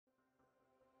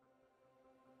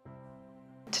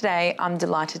today I'm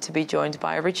delighted to be joined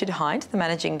by Richard Hyde, the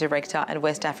Managing Director at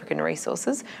West African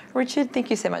Resources. Richard, thank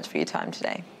you so much for your time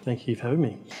today. Thank you for having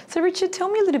me. So Richard, tell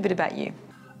me a little bit about you.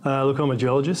 Look, I'm a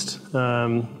geologist.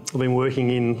 I've been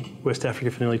working in West Africa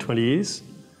for nearly 20 years.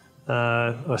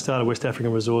 I started West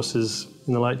African Resources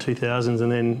in the late 2000s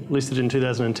and then listed in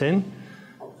 2010.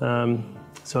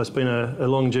 So it's been a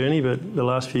long journey, but the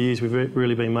last few years we've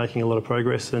really been making a lot of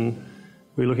progress and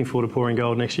we're looking forward to pouring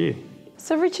gold next year.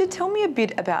 So Richard, tell me a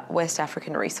bit about West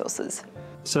African Resources.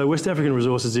 So West African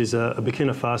Resources is a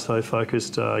Burkina Faso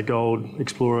focused gold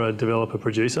explorer, developer,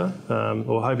 producer,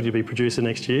 or hoping to be producer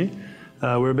next year.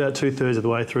 We're about 2/3 of the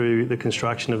way through the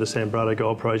construction of the Sanbrado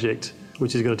Gold Project,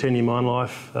 which has got a 10-year mine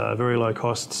life, very low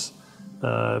costs,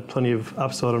 plenty of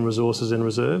upside on resources and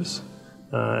reserves,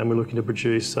 and we're looking to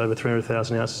produce over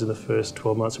 300,000 ounces in the first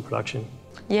 12 months of production.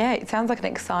 Yeah, it sounds like an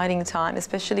exciting time,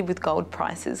 especially with gold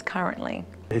prices currently.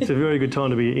 It's a very good time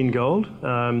to be in gold,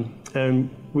 and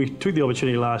we took the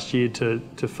opportunity last year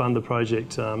to fund the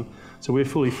project. So we're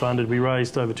fully funded. We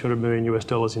raised over $200 million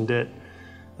US in debt.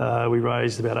 We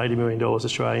raised about $80 million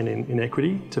Australian in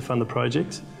equity to fund the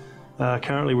project.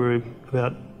 Currently we're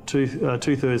about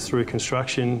two-thirds through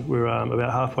construction. We're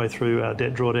about halfway through our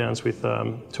debt drawdowns with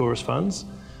tourist funds,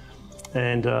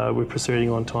 and we're proceeding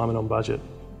on time and on budget.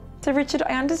 So Richard,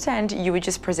 I understand you were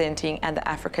just presenting at the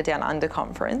Africa Down Under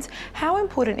conference. How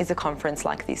important is a conference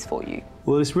like this for you?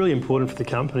 Well, it's really important for the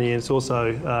company, and it's also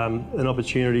an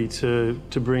opportunity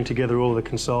to bring together all the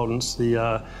consultants,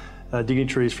 the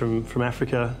dignitaries from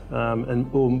Africa, and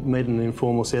all meet in an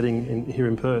informal setting here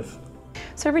in Perth.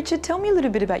 So Richard, tell me a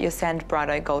little bit about your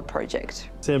Sanbrado Gold Project.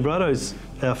 Sanbrado's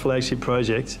our flagship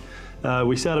project.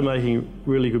 We started making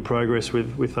really good progress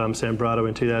with Sanbrado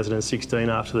in 2016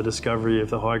 after the discovery of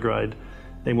the high-grade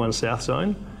M1 South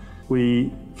Zone.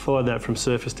 We followed that from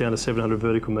surface down to 700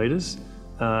 vertical metres,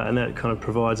 and that kind of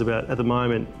provides about, at the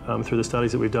moment, through the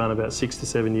studies that we've done, about 6 to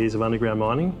 7 years of underground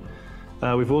mining.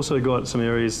 We've also got some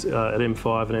areas at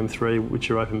M5 and M3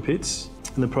 which are open pits.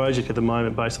 And the project at the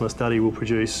moment, based on the study, will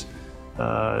produce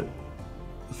the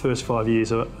first 5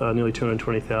 years of nearly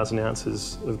 220,000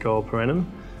 ounces of gold per annum,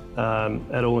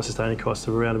 at all-in sustaining costs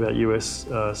of around about US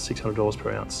 $600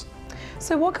 per ounce.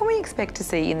 So what can we expect to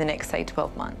see in the next, say,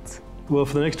 12 months? Well,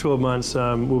 for the next 12 months,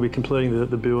 we'll be completing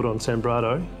the build on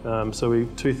Sanbrado. So we're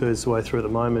 2/3 the way through at the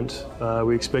moment.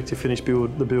 We expect to finish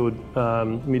the build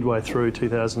midway through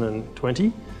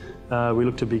 2020. We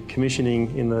look to be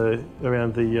commissioning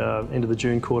around the end of the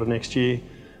June quarter next year,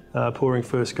 pouring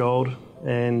first gold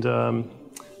and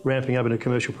ramping up into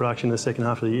commercial production in the second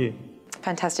half of the year.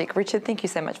 Fantastic. Richard, thank you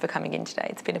so much for coming in today.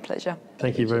 It's been a pleasure.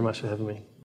 Thank you very much for having me.